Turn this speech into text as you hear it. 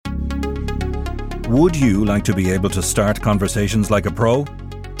Would you like to be able to start conversations like a pro?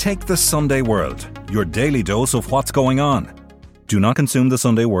 Take the Sunday World, your daily dose of what's going on. Do not consume the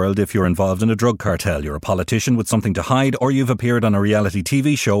Sunday World if you're involved in a drug cartel, you're a politician with something to hide, or you've appeared on a reality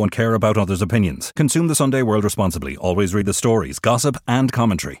TV show and care about others' opinions. Consume the Sunday World responsibly. Always read the stories, gossip and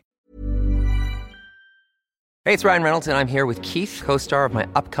commentary. Hey, it's Ryan Reynolds, and I'm here with Keith, co-star of my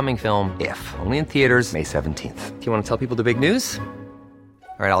upcoming film, If, only in theaters May 17th. Do you want to tell people the big news?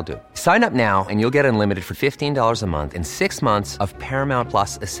 All right, I'll do it. Sign up now and you'll get unlimited for $15 a month and 6 months of Paramount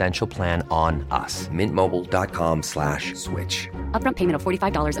Plus Essential Plan on us. MintMobile.com/switch. Upfront payment of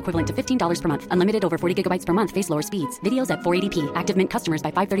 $45 equivalent to $15 per month. Unlimited over 40 gigabytes per month. Face lower speeds. Videos at 480p. Active Mint customers by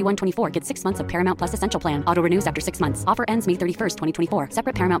 531.24 get 6 months of Paramount Plus Essential Plan. Auto renews after 6 months. Offer ends May 31st, 2024.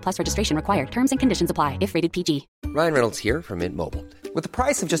 Separate Paramount Plus registration required. Terms and conditions apply if rated PG. Ryan Reynolds here from Mint Mobile. With the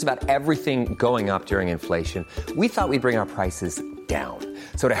price of just about everything going up during inflation, we thought we'd bring our prices down.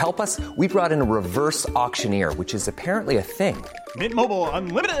 So to help us, we brought in a reverse auctioneer, which is apparently a thing. Mint Mobile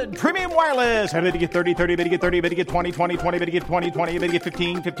Unlimited Premium Wireless. How to get 30, 30, bit to get 30, bit to get 20, 20, 20, bit to get 20, 20, bit to get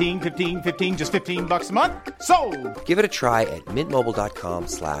 15, 15, 15, 15, just $15 a month? Sold! Give it a try at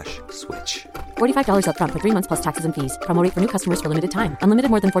mintmobile.com/switch. $45 upfront for 3 months plus taxes and fees. Promo rate for new customers for limited time. Unlimited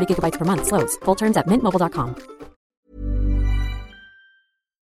more than 40 gigabytes per month. Slows full terms at mintmobile.com.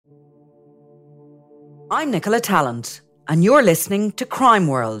 I'm Nicola Tallant, and you're listening to Crime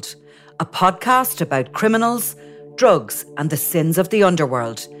World, a podcast about criminals, drugs and the sins of the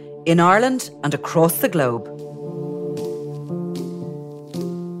underworld in Ireland and across the globe.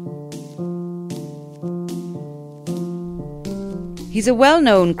 He's a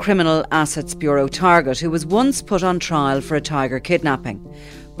well-known Criminal Assets Bureau target who was once put on trial for a tiger kidnapping.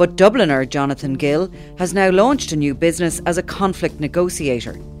 But Dubliner Jonathan Gill has now launched a new business as a conflict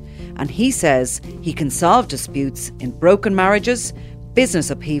negotiator. And he says he can solve disputes in broken marriages, business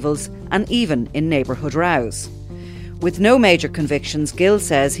upheavals and even in neighbourhood rows. With no major convictions, Gill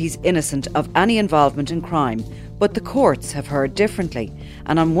says he's innocent of any involvement in crime, but the courts have heard differently,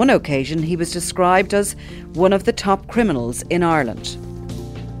 and on one occasion he was described as one of the top criminals in Ireland.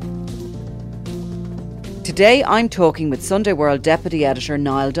 Today I'm talking with Sunday World Deputy Editor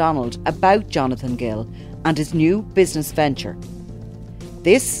Niall Donald about Jonathan Gill and his new business venture.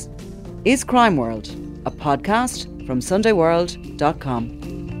 This is Crime World, a podcast from SundayWorld.com.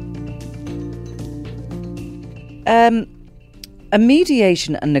 A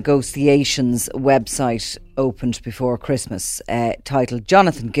mediation and negotiations website opened before Christmas titled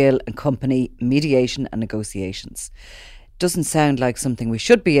Jonathan Gill and Company Mediation and Negotiations. Doesn't sound like something we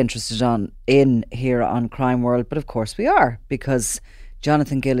should be interested in here on Crime World, but of course we are, because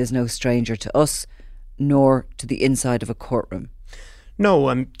Jonathan Gill is no stranger to us, nor to the inside of a courtroom.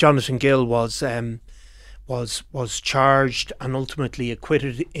 No, Jonathan Gill was charged and ultimately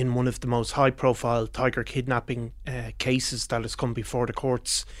acquitted in one of the most high-profile tiger kidnapping cases that has come before the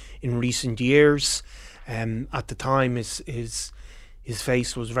courts in recent years. At the time, his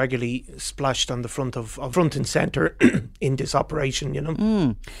face was regularly splashed on the front and centre in this operation. You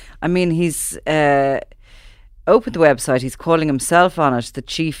know, I mean, he's opened the website. He's calling himself on it the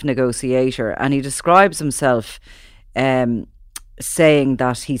chief negotiator, and he describes himself saying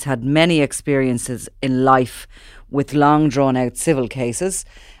that he's had many experiences in life with long drawn out civil cases,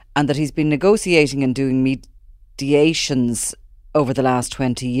 and that he's been negotiating and doing mediations over the last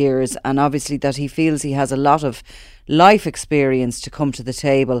 20 years, and obviously that he feels he has a lot of life experience to come to the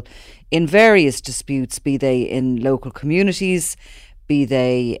table in various disputes, be they in local communities, be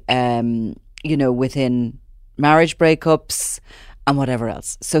they within marriage breakups and whatever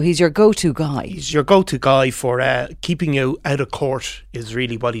else. So he's your go-to guy. He's your go-to guy for keeping you out of court is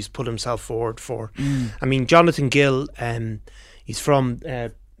really what he's put himself forward for. I mean, Jonathan Gill, he's from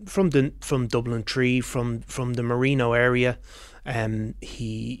Dublin Tree, from the Marino area.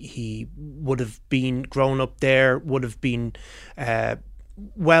 He would have been grown up there, would have been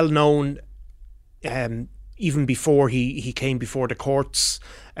well known even before he came before the courts.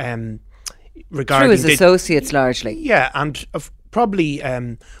 Regarding through his associates largely. Yeah, and probably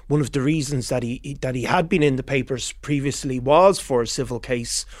one of the reasons that he had been in the papers previously was for a civil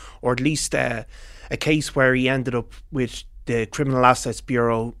case, or at least a case where he ended up with the Criminal Assets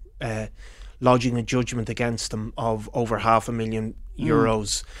Bureau lodging a judgment against him of over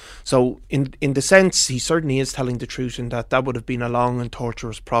 €500,000. So in the sense, he certainly is telling the truth in that would have been a long and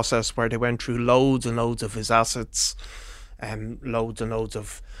torturous process where they went through loads and loads of his assets, loads and loads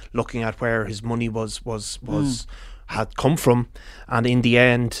of looking at where his money had come from, and in the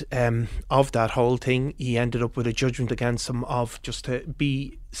end of that whole thing, he ended up with a judgment against him of, just to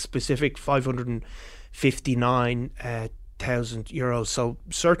be specific, €559,000. So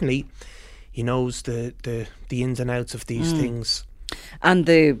certainly he knows the ins and outs of these things. And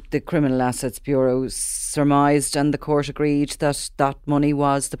the Criminal Assets Bureau surmised, and the court agreed, that that money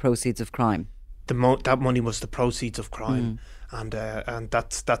was the proceeds of crime. That money was the proceeds of crime, and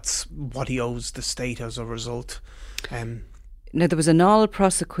that's what he owes the state as a result. Now, there was a nolle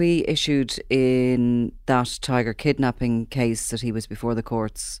prosequi issued in that Tiger kidnapping case that he was before the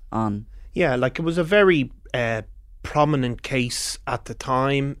courts on. Yeah, like, it was a very prominent case at the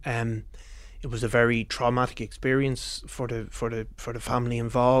time. It was a very traumatic experience for the family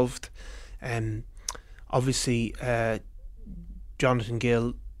involved. Obviously, Jonathan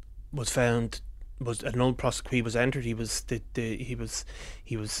Gill was found. Was a nolle prosequi was entered. He's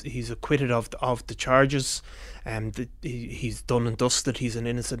acquitted of the charges. He's done and dusted. He's an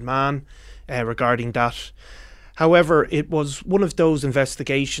innocent man regarding that. However, it was one of those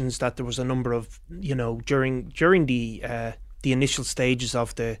investigations that there was a number of, during the initial stages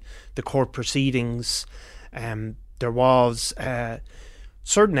of the court proceedings, there was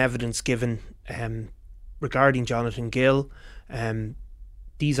certain evidence given regarding Jonathan Gill.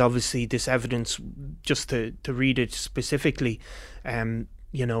 This evidence, just to read it specifically, it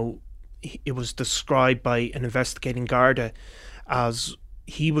was described by an investigating Garda as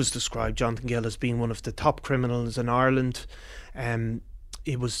Jonathan Gill, as being one of the top criminals in Ireland.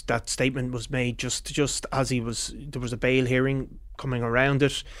 That statement was made just as there was a bail hearing coming around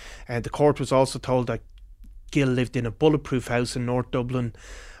it. The court was also told that Gill lived in a bulletproof house in North Dublin,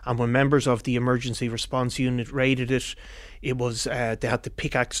 and when members of the emergency response unit raided it, it was they had to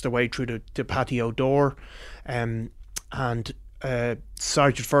pickaxe their way through the patio door, and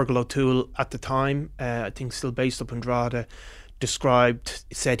Sergeant Fergal O'Toole at the time, I think still based up in Drogheda,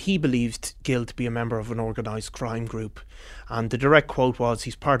 said he believed Gill to be a member of an organised crime group, and the direct quote was,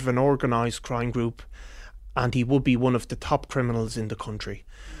 "He's part of an organised crime group, and he would be one of the top criminals in the country."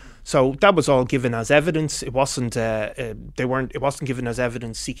 So that was all given as evidence. It wasn't. It wasn't given as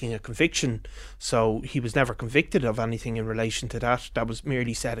evidence seeking a conviction. So he was never convicted of anything in relation to that. That was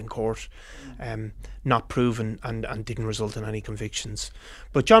merely said in court, not proven, and didn't result in any convictions.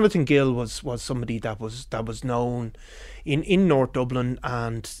 But Jonathan Gill was somebody that was known in North Dublin,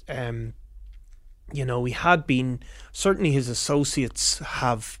 and he had been, certainly his associates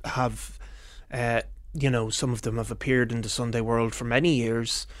have some of them have appeared in the Sunday World for many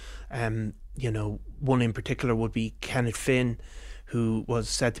years. One in particular would be Kenneth Finn, who was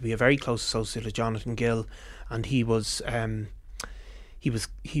said to be a very close associate of Jonathan Gill, and he was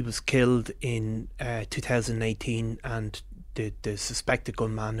killed in 2018, and the suspected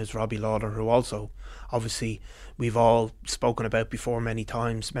gunman is Robbie Lawler, who also, obviously, we've all spoken about before many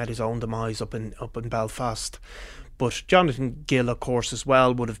times, met his own demise up in Belfast. But Jonathan Gill, of course, as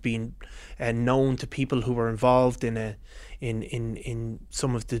well, would have been known to people who were involved in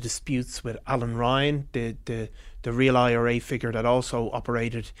some of the disputes with Alan Ryan, the real IRA figure that also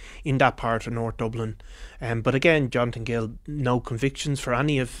operated in that part of North Dublin. But again, Jonathan Gill, no convictions for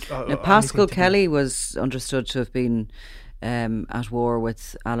any of. Now, Pascal Kelly was understood to have been at war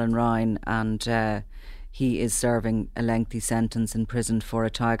with Alan Ryan, and he is serving a lengthy sentence in prison for a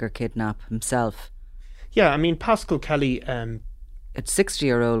tiger kidnap himself. Yeah, I mean, Pascal Kelly... a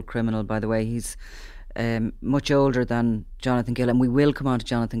 60-year-old criminal, by the way. He's much older than Jonathan Gill, and we will come on to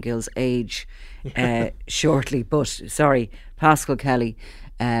Jonathan Gill's age shortly. But, sorry, Pascal Kelly,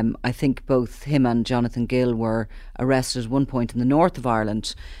 I think both him and Jonathan Gill were arrested at one point in the north of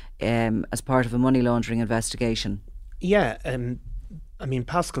Ireland as part of a money laundering investigation. Yeah, I mean,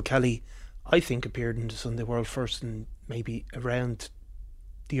 Pascal Kelly, I think, appeared in the Sunday World first in maybe around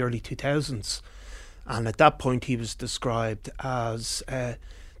the early 2000s. And at that point, he was described as the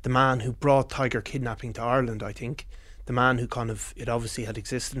man who brought tiger kidnapping to Ireland, I think. The man who it obviously had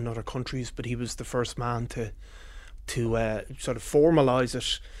existed in other countries, but he was the first man to sort of formalise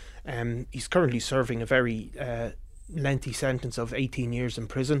it. He's currently serving a very lengthy sentence of 18 years in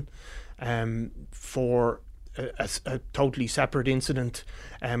prison for a totally separate incident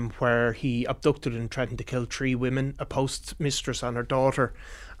where he abducted and threatened to kill 3 women, a postmistress and her daughter,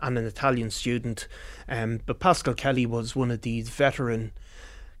 and an Italian student. But Pascal Kelly was one of these veteran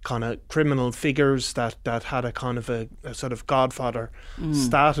kind of criminal figures that had a kind of a sort of godfather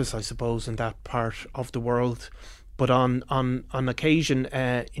status, I suppose, in that part of the world. But on occasion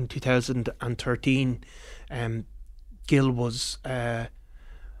in 2013,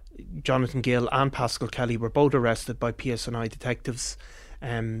 Jonathan Gill and Pascal Kelly were both arrested by PSNI detectives.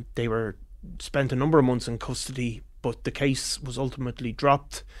 They were spent a number of months in custody, but the case was ultimately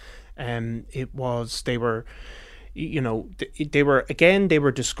dropped. They were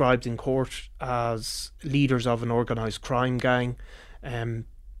described in court as leaders of an organised crime gang.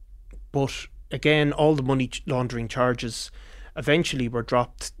 But again, all the money laundering charges eventually were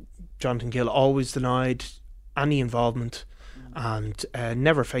dropped. Jonathan Gill always denied any involvement and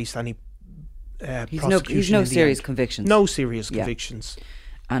never faced any prosecution. He's no serious convictions. No serious convictions.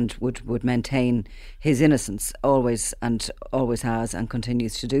 And would maintain his innocence always, and always has and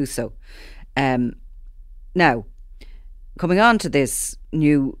continues to do so. Now, coming on to this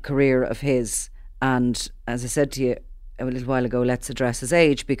new career of his, and as I said to you a little while ago, let's address his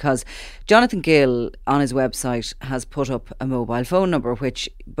age, because Jonathan Gill on his website has put up a mobile phone number which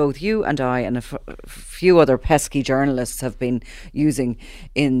both you and I and a few other pesky journalists have been using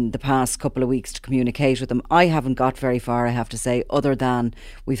in the past couple of weeks to communicate with him. I haven't got very far, I have to say, other than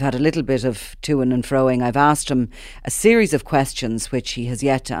we've had a little bit of to-ing and froing. I've asked him a series of questions which he has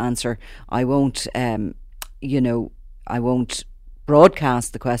yet to answer. I won't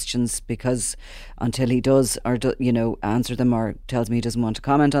broadcast the questions because until he does or answer them or tells me he doesn't want to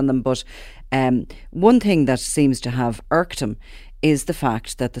comment on them. But one thing that seems to have irked him is the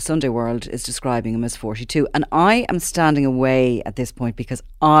fact that the Sunday World is describing him as 42, and I am standing away at this point because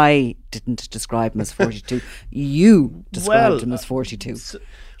I didn't describe him as 42. You described him as 42.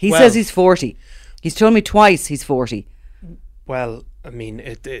 He says he's 40. He's told me twice he's 40. Well, I mean,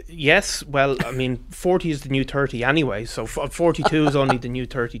 yes. Well, I mean, 40 is the new 30 anyway, so 42 is only the new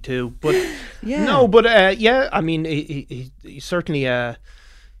 32. But I mean, he certainly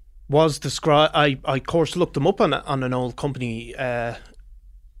was described. I of course looked him up on an old company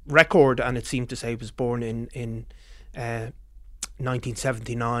record, and it seemed to say he was born in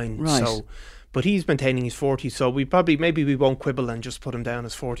 1979. Right. So. But he's maintaining he's 40, so maybe we won't quibble and just put him down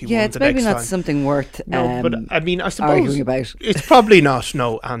as 41. Yeah, it's maybe not something worth but I mean, I suppose arguing about. It's probably not,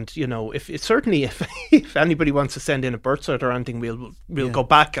 no. And if if anybody wants to send in a birth cert or anything, we'll go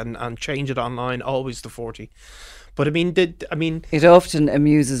back and change it online, always to 40. But I mean, it often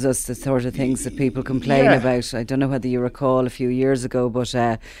amuses us, the sort of things that people complain about. I don't know whether you recall a few years ago, but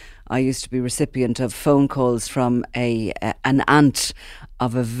I used to be recipient of phone calls from an aunt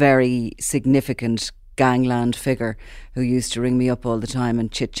of a very significant gangland figure who used to ring me up all the time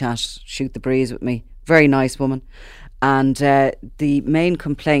and chit-chat, shoot the breeze with me. Very nice woman. And the main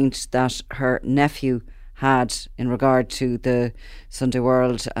complaint that her nephew had in regard to the Sunday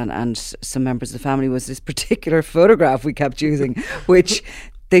World and some members of the family was this particular photograph we kept using, which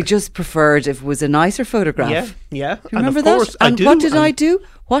they just preferred if it was a nicer photograph. Yeah. Do you remember that? And what did I do?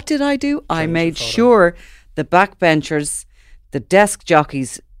 What did I do? I made sure the backbenchers, the desk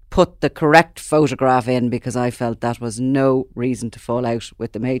jockeys, put the correct photograph in because I felt that was no reason to fall out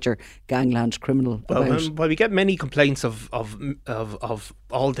with the major gangland criminal. Well, we get many complaints of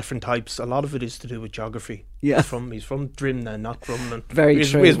all different types. A lot of it is to do with geography. Yeah, he's from Drimna, not Crumlin. Very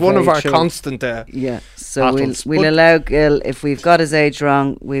true. He's one of our true. constant. So we'll allow Gill, if we've got his age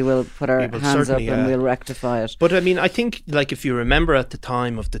wrong, we will put our hands up and we'll rectify it. But I mean, I think, like, if you remember at the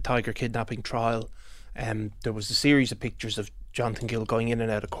time of the Tiger kidnapping trial, there was a series of pictures of Jonathan Gill going in and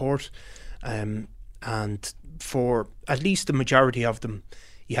out of court, and for at least the majority of them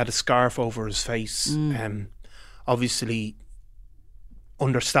he had a scarf over his face, obviously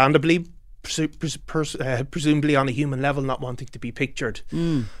understandably presumably on a human level not wanting to be pictured.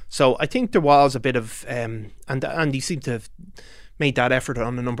 So I think there was a bit of and he seemed to have made that effort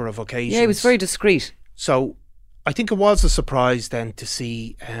on a number of occasions. Yeah, he was very discreet. So I think it was a surprise then to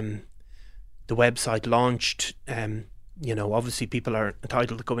see the website launched. Obviously people are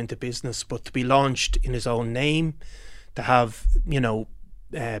entitled to go into business, but to be launched in his own name, to have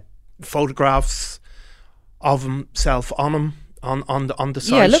photographs of himself on him on the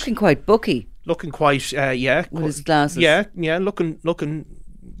site. Yeah, looking quite booky. Looking quite with his glasses. Yeah, looking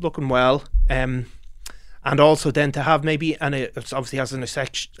well. And also then to have maybe, and it obviously has a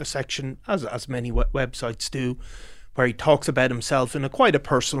section as many websites do, where he talks about himself in quite a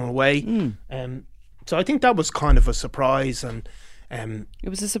personal way. So I think that was kind of a surprise, and it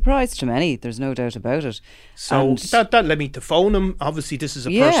was a surprise to many. There's no doubt about it. So that led me to phone him. Obviously, this is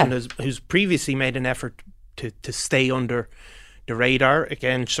a person who's previously made an effort to stay under the radar.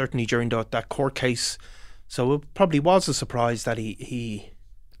 Again, certainly during that court case. So it probably was a surprise that he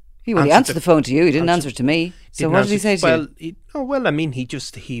answered the phone to you. He didn't answer to me. So what did he say to you? I mean,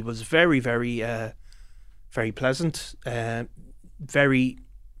 he was very, very, very pleasant. Very,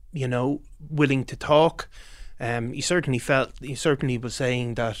 willing to talk. He certainly was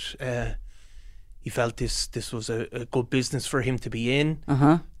saying that he felt this was a good business for him to be in.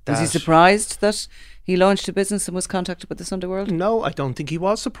 Was he surprised that he launched a business and was contacted by the Sunday World? No, I don't think he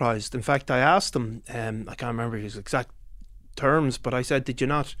was surprised. In fact, I asked him, I can't remember his exact terms, but I said, did you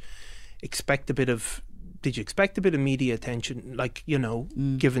not expect a bit of did you expect a bit of media attention, like,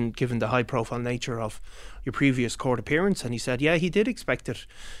 given the high profile nature of your previous court appearance? And he said, yeah, he did expect it,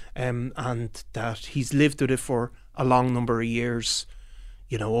 and that he's lived with it for a long number of years,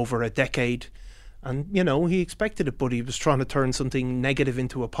 over a decade. And, he expected it, but he was trying to turn something negative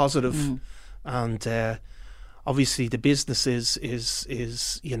into a positive. And obviously the business is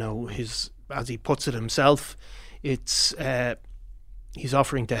his, as he puts it himself, it's he's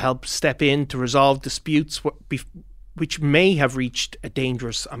offering to help step in to resolve disputes which may have reached a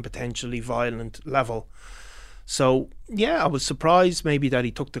dangerous and potentially violent level. So, yeah, I was surprised maybe that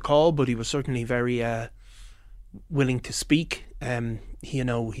he took the call, but he was certainly very willing to speak.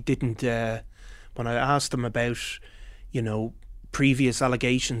 He didn't, when I asked him about, previous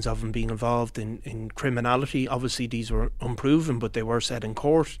allegations of him being involved in criminality, obviously these were unproven, but they were said in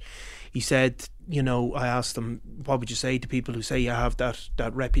court. He said, I asked him, what would you say to people who say you have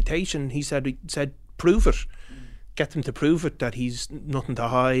that reputation? He said, prove it. Get them to prove it, that he's nothing to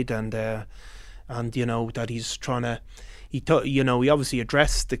hide, and that he's trying to, he obviously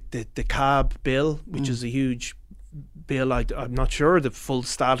addressed the cab bill, which is a huge bill. I'm not sure the full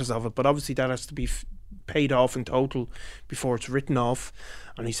status of it, but obviously that has to be paid off in total before it's written off.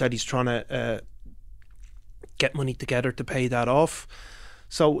 And he said he's trying to get money together to pay that off.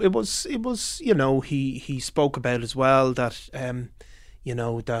 So it was he spoke about as well that that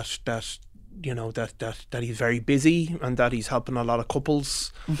he's very busy and that he's helping a lot of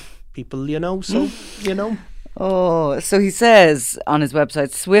couples, people, so. Oh, so he says on his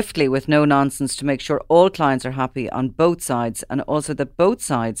website, swiftly with no nonsense, to make sure all clients are happy on both sides, and also that both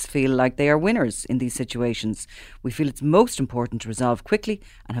sides feel like they are winners in these situations. We feel it's most important to resolve quickly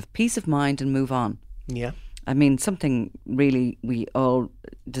and have peace of mind and move on. Yeah. I mean, something really we all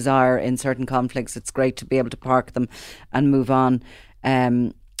desire in certain conflicts. It's great to be able to park them and move on.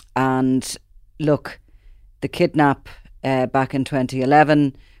 And look, the kidnap back in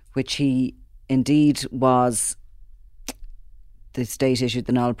 2011, which he indeed was, the state issued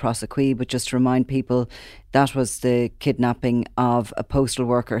the nolle prosequi, but just to remind people, that was the kidnapping of a postal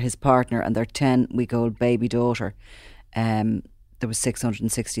worker, his partner, and their 10-week-old baby daughter. There was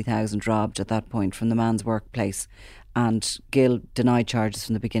 660,000 robbed at that point from the man's workplace, and Gill denied charges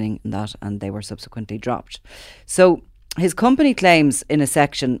from the beginning in that, and they were subsequently dropped. So his company claims in a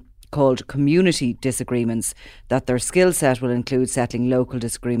section called Community Disagreements that their skill set will include settling local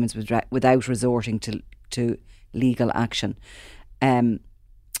disagreements without resorting to legal action.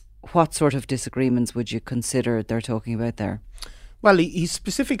 What sort of disagreements would you consider they're talking about there? Well, he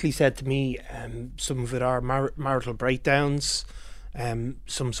specifically said to me some of it are marital breakdowns,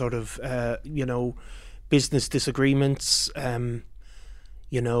 some sort of, business disagreements,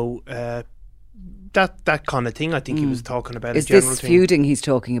 that kind of thing. I think he was talking about is a general this thing. Feuding he's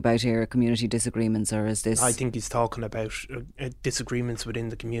talking about here, community disagreements, or is this? I think he's talking about disagreements within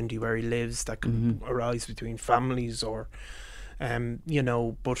the community where he lives that can arise between families, or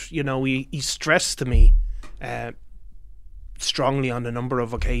but he stressed to me strongly on a number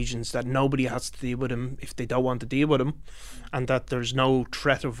of occasions that nobody has to deal with him if they don't want to deal with him, and that there's no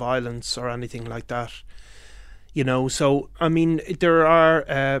threat of violence or anything like that. So I mean, there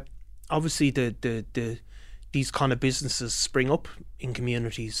are obviously these kind of businesses spring up in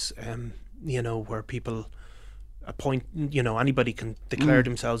communities, where people appoint, anybody can declare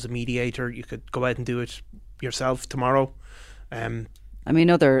themselves a mediator. You could go out and do it yourself tomorrow. I mean,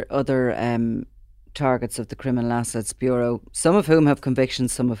 other targets of the Criminal Assets Bureau, some of whom have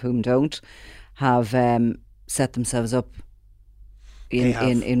convictions, some of whom don't, have set themselves up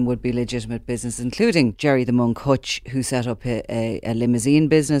in would-be legitimate business, including Jerry the Monk Hutch, who set up a limousine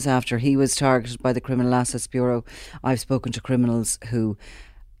business after he was targeted by the Criminal Assets Bureau. I've spoken to criminals who,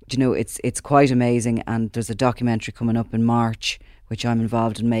 it's quite amazing, and there's a documentary coming up in March which I'm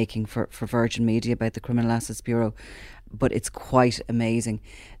involved in making for Virgin Media about the Criminal Assets Bureau. But it's quite amazing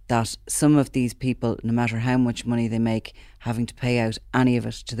that some of these people, no matter how much money they make, having to pay out any of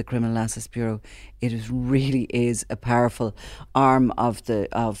it to the Criminal Assets Bureau, really is a powerful arm of the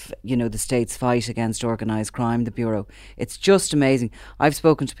state's fight against organised crime, the Bureau. It's just amazing. I've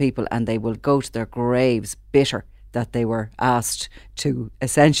spoken to people and they will go to their graves bitter that they were asked to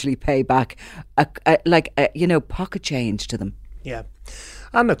essentially pay back pocket change to them. Yeah.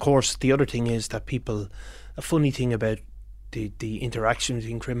 And of course the other thing is that people, a funny thing about the interaction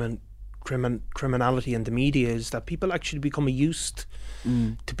between criminality and the media is that people actually become used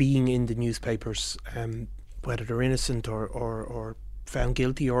to being in the newspapers, whether they're innocent or found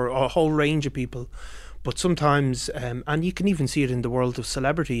guilty, or a whole range of people. But sometimes, and you can even see it in the world of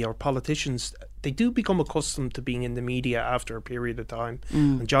celebrity or politicians, they do become accustomed to being in the media after a period of time.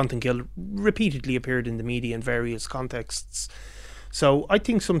 And Jonathan Gill repeatedly appeared in the media in various contexts. So I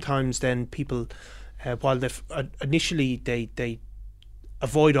think sometimes then people, while initially they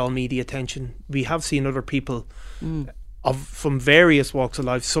avoid all media attention, we have seen other people from various walks of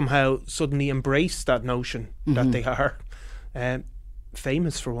life somehow suddenly embrace that notion that they are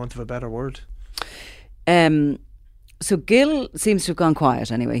famous, for want of a better word. So Gill seems to have gone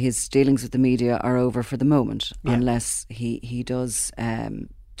quiet anyway. His dealings with the media are over for the moment, unless he does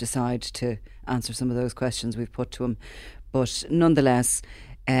decide to answer some of those questions we've put to him. But nonetheless,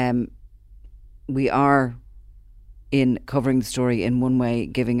 we are in covering the story in one way,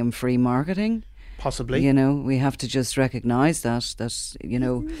 giving him free marketing. Possibly. You know, we have to just recognise that, you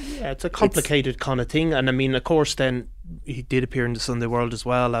know... Yeah, it's a complicated kind of thing. And I mean, of course, then he did appear in the Sunday World as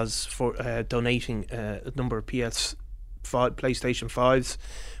well as for donating a number of PlayStation 5s,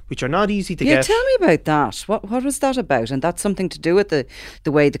 which are not easy to get. Yeah, tell me about that. What was that about? And that's something to do with the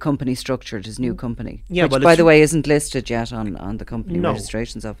way the company structured, his new company. Yeah, which, by the way, isn't listed yet on the company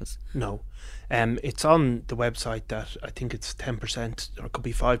registrations office. No. It's on the website that I think it's 10% or it could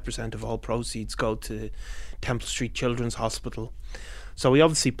be 5% of all proceeds go to Temple Street Children's Hospital. So we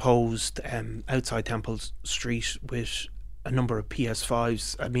obviously posed outside Temple Street with a number of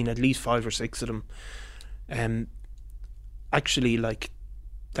PS5s. I mean, at least 5 or 6 of them. Actually, like,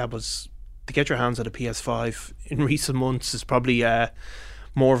 that was to get your hands on a PS5 in recent months is probably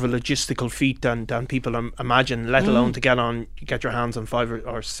more of a logistical feat than people imagine, let alone to get your hands on 5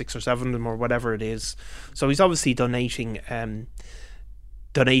 or 6 or 7 of them or whatever it is. So he's obviously donated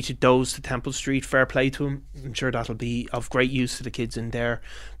those to Temple Street. Fair play to him. I'm sure that'll be of great use to the kids in there.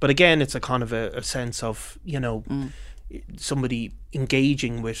 But again, it's a kind of a sense of, you know, somebody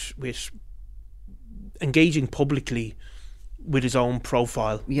engaging engaging publicly with his own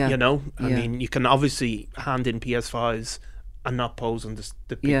profile. You know, I mean, you can obviously hand in PS5s and not pose on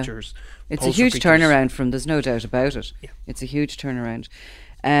the pictures. It's a huge turnaround from. There's no doubt about it. Yeah. It's a huge turnaround.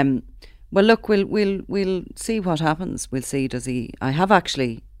 Well, look, we'll see what happens. We'll see. Does he? I have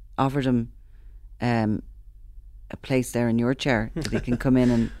actually offered him a place there in your chair that he can come in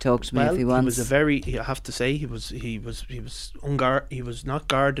and talk to me if he wants. He was I have to say, he was not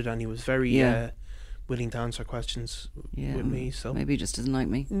guarded, and he was very willing to answer questions with me. So maybe he just doesn't like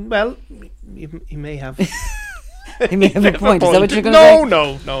me. Well, he may have. He may have a point. Is that what you're going to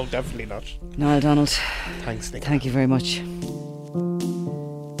say? No, definitely not. Niall Donald. Thanks, Nick. Thank you very much.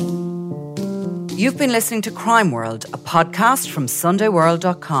 You've been listening to Crime World, a podcast from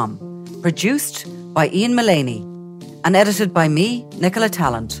SundayWorld.com, produced by Ian Mullaney and edited by me, Nicola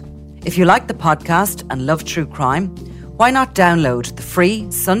Tallant. If you like the podcast and love true crime, why not download the free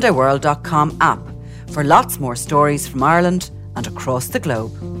SundayWorld.com app for lots more stories from Ireland and across the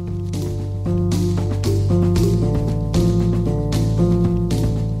globe.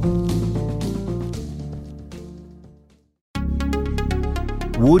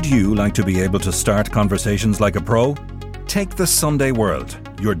 Would you like to be able to start conversations like a pro? Take the Sunday World,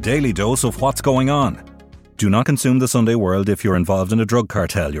 your daily dose of what's going on. Do not consume the Sunday World if you're involved in a drug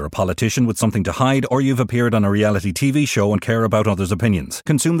cartel, you're a politician with something to hide, or you've appeared on a reality TV show and care about others' opinions.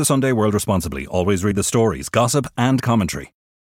 Consume the Sunday World responsibly. Always read the stories, gossip and commentary.